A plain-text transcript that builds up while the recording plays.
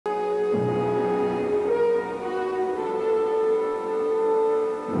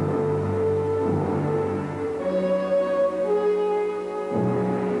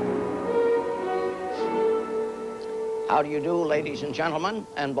How do you do, ladies and gentlemen,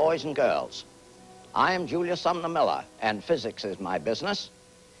 and boys and girls? I am Julius Sumner Miller, and physics is my business.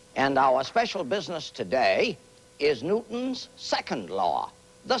 And our special business today is Newton's second law,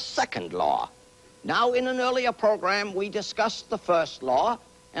 the second law. Now, in an earlier program, we discussed the first law,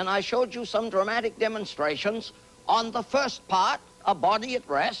 and I showed you some dramatic demonstrations on the first part, a body at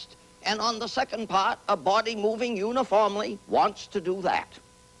rest, and on the second part, a body moving uniformly wants to do that.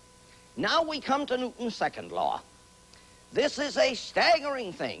 Now we come to Newton's second law. This is a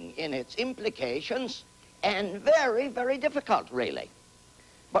staggering thing in its implications and very, very difficult, really.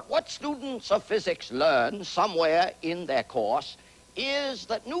 But what students of physics learn somewhere in their course is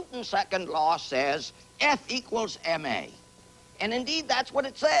that Newton's second law says F equals ma. And indeed, that's what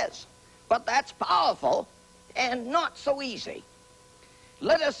it says. But that's powerful and not so easy.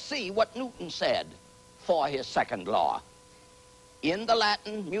 Let us see what Newton said for his second law. In the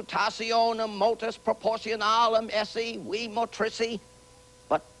Latin, mutationem motus proportionalem esse vi motrici,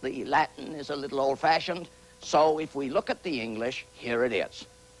 but the Latin is a little old-fashioned, so if we look at the English, here it is.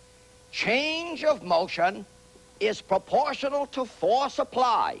 Change of motion is proportional to force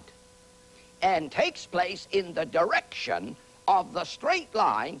applied and takes place in the direction of the straight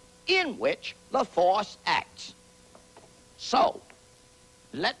line in which the force acts. So,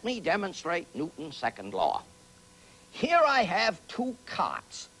 let me demonstrate Newton's second law. Here I have two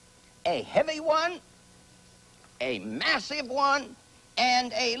carts, a heavy one, a massive one,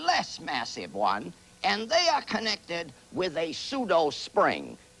 and a less massive one, and they are connected with a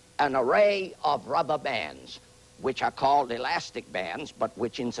pseudo-spring, an array of rubber bands, which are called elastic bands, but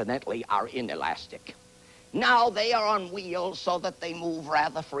which incidentally are inelastic. Now they are on wheels so that they move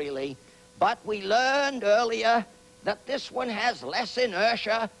rather freely, but we learned earlier that this one has less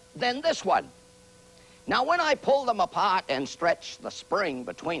inertia than this one. Now, when I pull them apart and stretch the spring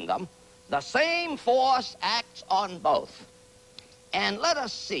between them, the same force acts on both. And let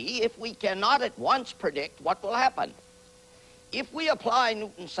us see if we cannot at once predict what will happen. If we apply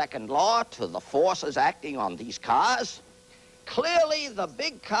Newton's second law to the forces acting on these cars, clearly the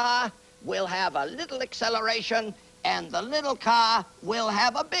big car will have a little acceleration and the little car will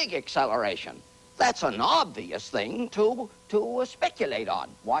have a big acceleration. That's an obvious thing to speculate on.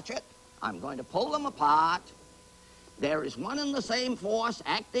 Watch it. I'm going to pull them apart. There is one and the same force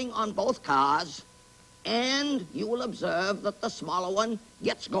acting on both cars, and you will observe that the smaller one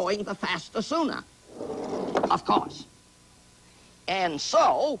gets going the faster sooner. Of course. And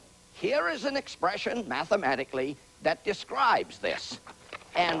so, here is an expression mathematically that describes this.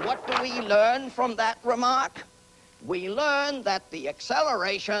 And what do we learn from that remark? We learn that the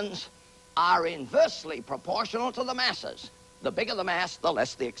accelerations are inversely proportional to the masses. The bigger the mass, the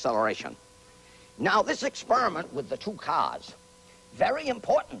less the acceleration. Now, this experiment with the two cars, very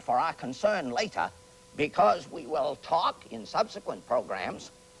important for our concern later, because we will talk in subsequent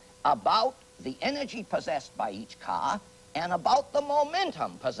programs about the energy possessed by each car and about the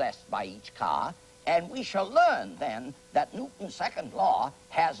momentum possessed by each car, and we shall learn then that Newton's second law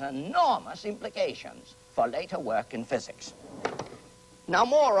has enormous implications for later work in physics. Now,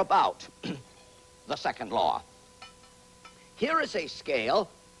 more about the second law. Here is a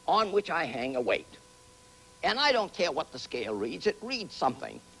scale on which I hang a weight. And I don't care what the scale reads. It reads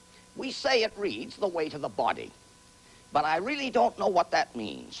something. We say it reads the weight of the body. But I really don't know what that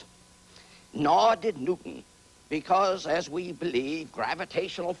means. Nor did Newton, because, as we believe,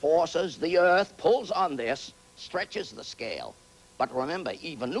 gravitational forces, the Earth pulls on this, stretches the scale. But remember,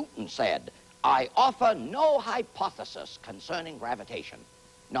 even Newton said, I offer no hypothesis concerning gravitation.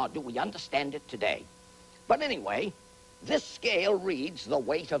 Nor do we understand it today. But anyway, this scale reads the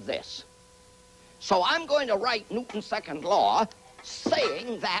weight of this. So I'm going to write Newton's second law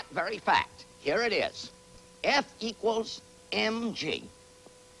saying that very fact. Here it is. F equals mg,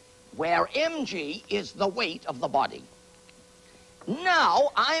 where mg is the weight of the body. Now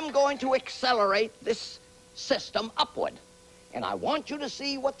I'm going to accelerate this system upward. And I want you to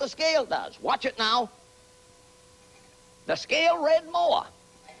see what the scale does. Watch it now. The scale read more.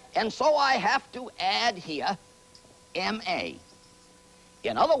 And so I have to add here ma.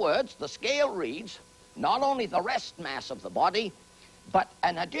 In other words, the scale reads not only the rest mass of the body, but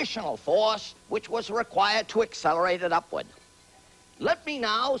an additional force which was required to accelerate it upward. Let me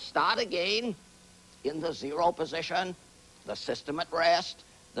now start again in the zero position, the system at rest,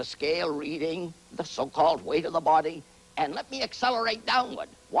 the scale reading the so-called weight of the body, and let me accelerate downward.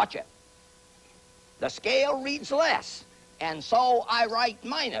 Watch it. The scale reads less, and so I write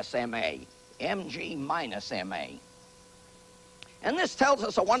minus ma, mg minus ma. And this tells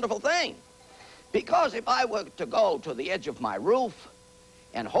us a wonderful thing, because if I were to go to the edge of my roof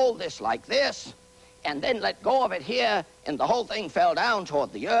and hold this like this, and then let go of it here, and the whole thing fell down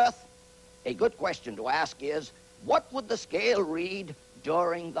toward the earth, a good question to ask is, what would the scale read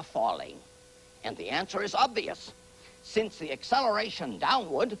during the falling? And the answer is obvious. Since the acceleration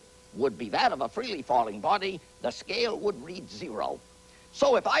downward would be that of a freely falling body, the scale would read 0.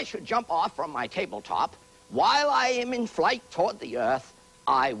 So if I should jump off from my tabletop, while I am in flight toward the earth,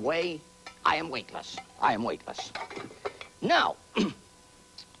 I am weightless. I am weightless. Now,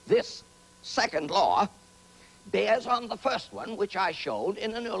 this second law bears on the first one, which I showed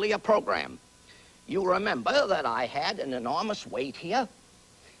in an earlier program. You remember that I had an enormous weight here,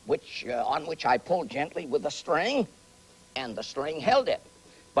 on which I pulled gently with a string, and the string held it.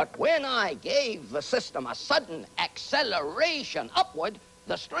 But when I gave the system a sudden acceleration upward,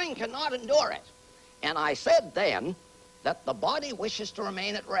 the string cannot endure it. And I said then that the body wishes to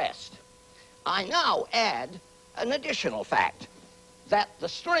remain at rest. I now add an additional fact, that the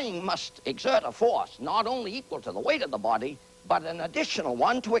string must exert a force not only equal to the weight of the body, but an additional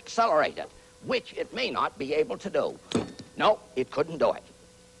one to accelerate it, which it may not be able to do. No, it couldn't do it.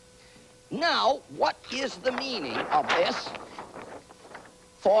 Now, what is the meaning of this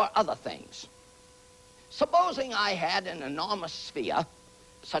for other things? Supposing I had an enormous sphere,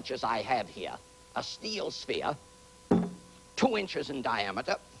 such as I have here, a steel sphere, 2 inches in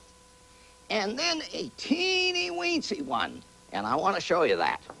diameter, and then a teeny-weensy one, and I want to show you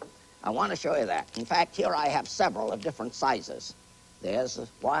that. I want to show you that. In fact, here I have several of different sizes. There's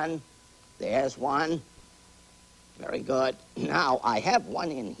one, there's one. Very good. Now, I have one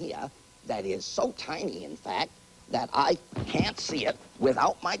in here that is so tiny, in fact, that I can't see it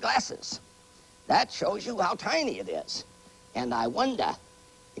without my glasses. That shows you how tiny it is. And I wonder,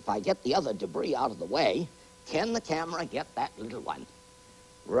 if I get the other debris out of the way, can the camera get that little one?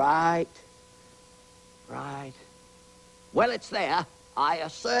 Right. Well, it's there. I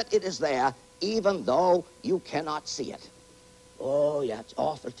assert it is there, even though you cannot see it. Oh, yeah, it's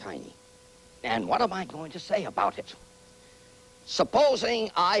awful tiny. And what am I going to say about it?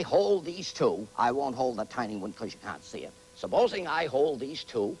 Supposing I hold these two, I won't hold the tiny one because you can't see it. Supposing I hold these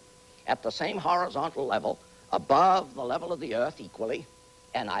two at the same horizontal level, above the level of the earth equally,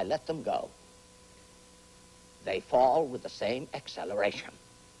 and I let them go. They fall with the same acceleration.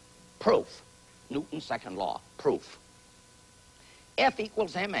 Proof. Newton's second law. Proof. F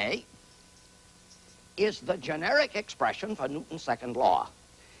equals ma is the generic expression for Newton's second law.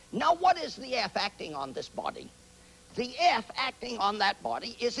 Now, what is the F acting on this body? The F acting on that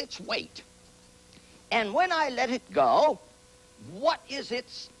body is its weight. And when I let it go, what is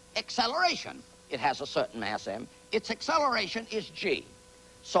its acceleration? It has a certain mass m. Its acceleration is g.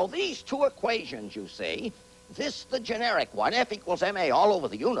 So these two equations, you see, this, the generic one, F equals ma all over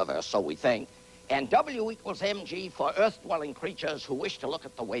the universe, so we think, and W equals mg for earth-dwelling creatures who wish to look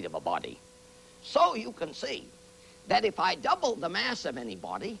at the weight of a body. So you can see that if I doubled the mass of any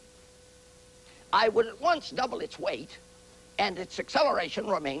body, I would at once double its weight, and its acceleration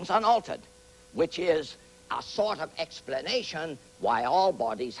remains unaltered, which is a sort of explanation why all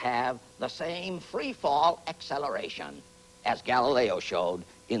bodies have the same free fall acceleration, as Galileo showed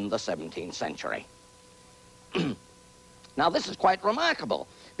in the 17th century. Now, this is quite remarkable,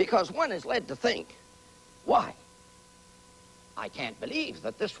 because one is led to think, why? I can't believe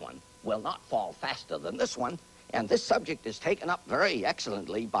that this one will not fall faster than this one, and this subject is taken up very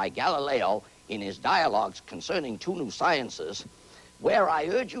excellently by Galileo in his dialogues concerning two new sciences, where I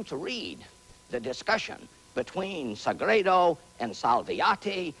urge you to read the discussion between Sagredo and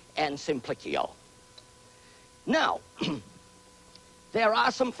Salviati and Simplicio. Now, there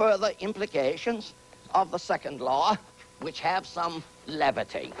are some further implications of the second law which have some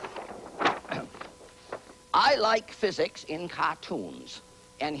levity. I like physics in cartoons,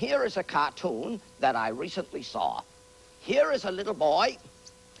 and here is a cartoon that I recently saw. Here is a little boy,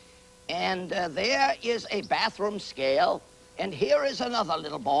 and there is a bathroom scale, and here is another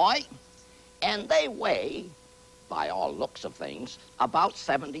little boy, and they weigh, by all looks of things, about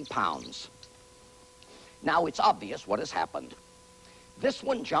 70 pounds. Now, it's obvious what has happened. This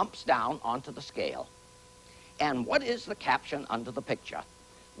one jumps down onto the scale. And what is the caption under the picture?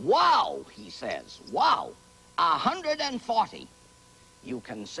 Wow, he says, wow, 140. You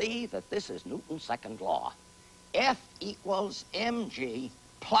can see that this is Newton's second law. F equals mg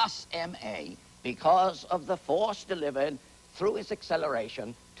plus ma because of the force delivered through its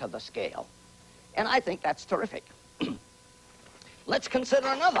acceleration to the scale. And I think that's terrific. Let's consider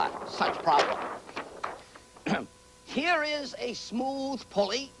another such problem. Here is a smooth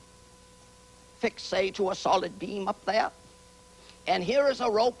pulley fixed, say, to a solid beam up there. And here is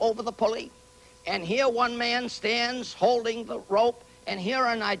a rope over the pulley. And here one man stands holding the rope and here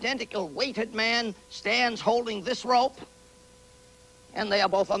an identical weighted man stands holding this rope, and they are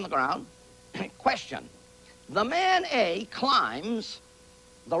both on the ground. Question. The man A climbs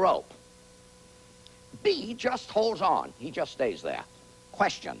the rope. B just holds on. He just stays there.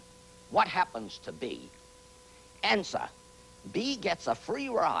 Question. What happens to B? Answer. B gets a free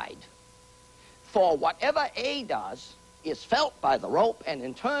ride. For whatever A does is felt by the rope and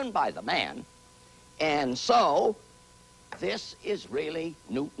in turn by the man. And so, this is really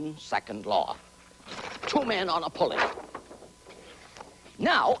Newton's second law. Two men on a pulley.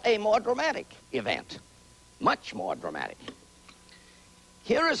 Now, a more dramatic event. Much more dramatic.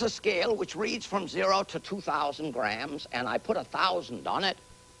 Here is a scale which reads from 0 to 2,000 grams, and I put 1,000 on it,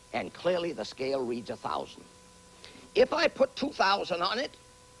 and clearly the scale reads 1,000. If I put 2,000 on it,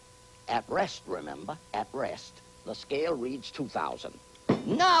 at rest, remember, at rest, the scale reads 2,000.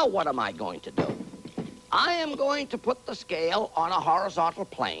 Now what am I going to do? I am going to put the scale on a horizontal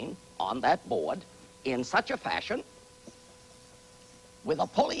plane on that board in such a fashion, with a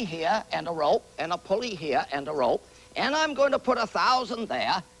pulley here and a rope, and a pulley here and a rope, and I'm going to put 1,000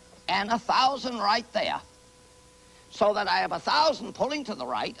 there and 1,000 right there, so that I have 1,000 pulling to the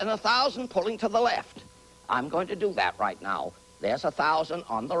right and 1,000 pulling to the left. I'm going to do that right now. There's 1,000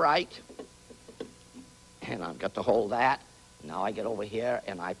 on the right, and I've got to hold that. Now I get over here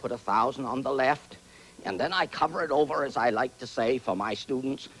and I put 1,000 on the left, and then I cover it over, as I like to say for my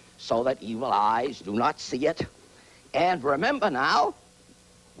students, so that evil eyes do not see it. And remember now,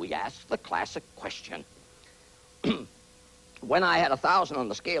 we ask the classic question. When I had 1,000 on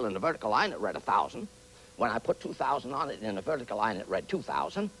the scale in the vertical line, it read 1,000. When I put 2,000 on it in the vertical line, it read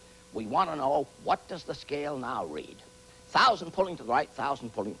 2,000. We want to know, what does the scale now read? 1,000 pulling to the right, 1,000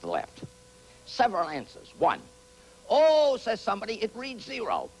 pulling to the left. Several answers. One, oh, says somebody, it reads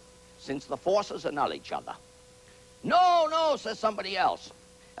 0, since the forces annul each other. No, no, says somebody else.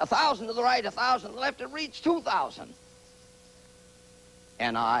 1,000 to the right, 1,000 to the left, it reads 2,000.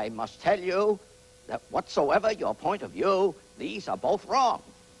 And I must tell you that whatsoever your point of view, these are both wrong.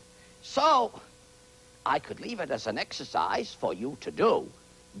 So, I could leave it as an exercise for you to do,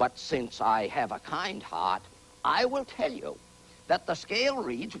 but since I have a kind heart, I will tell you that the scale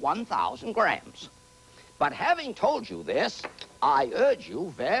reads 1,000 grams. But having told you this, I urge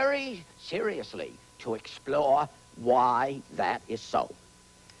you very seriously to explore why that is so.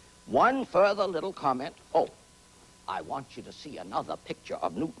 One further little comment. Oh, I want you to see another picture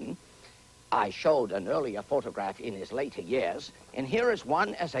of Newton. I showed an earlier photograph in his later years, and here is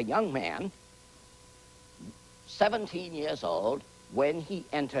one as a young man, 17 years old, when he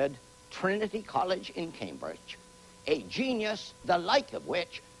entered Trinity College in Cambridge, a genius the like of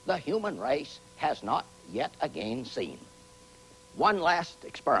which the human race has not yet again seen. One last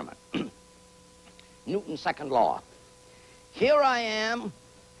experiment. Newton's second law. Here I am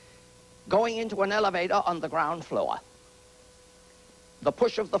going into an elevator on the ground floor. The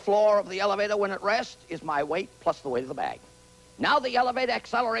push of the floor of the elevator when it rests is my weight plus the weight of the bag. Now the elevator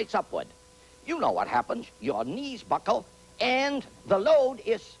accelerates upward. You know what happens. Your knees buckle and the load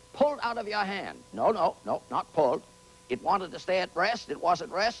is pulled out of your hand. No, no, no, not pulled. It wanted to stay at rest. It was at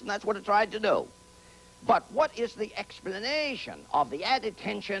rest, and that's what it tried to do. But what is the explanation of the added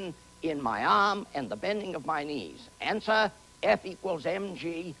tension in my arm and the bending of my knees? Answer, F equals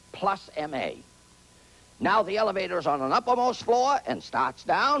mg plus ma. Now the elevator is on an uppermost floor and starts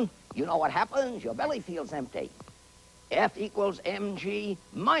down. You know what happens? Your belly feels empty. F equals mg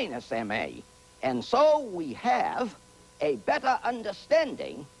minus ma. And so we have a better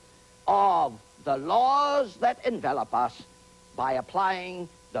understanding of the laws that envelop us by applying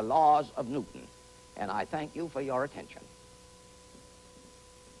the laws of Newton. And I thank you for your attention.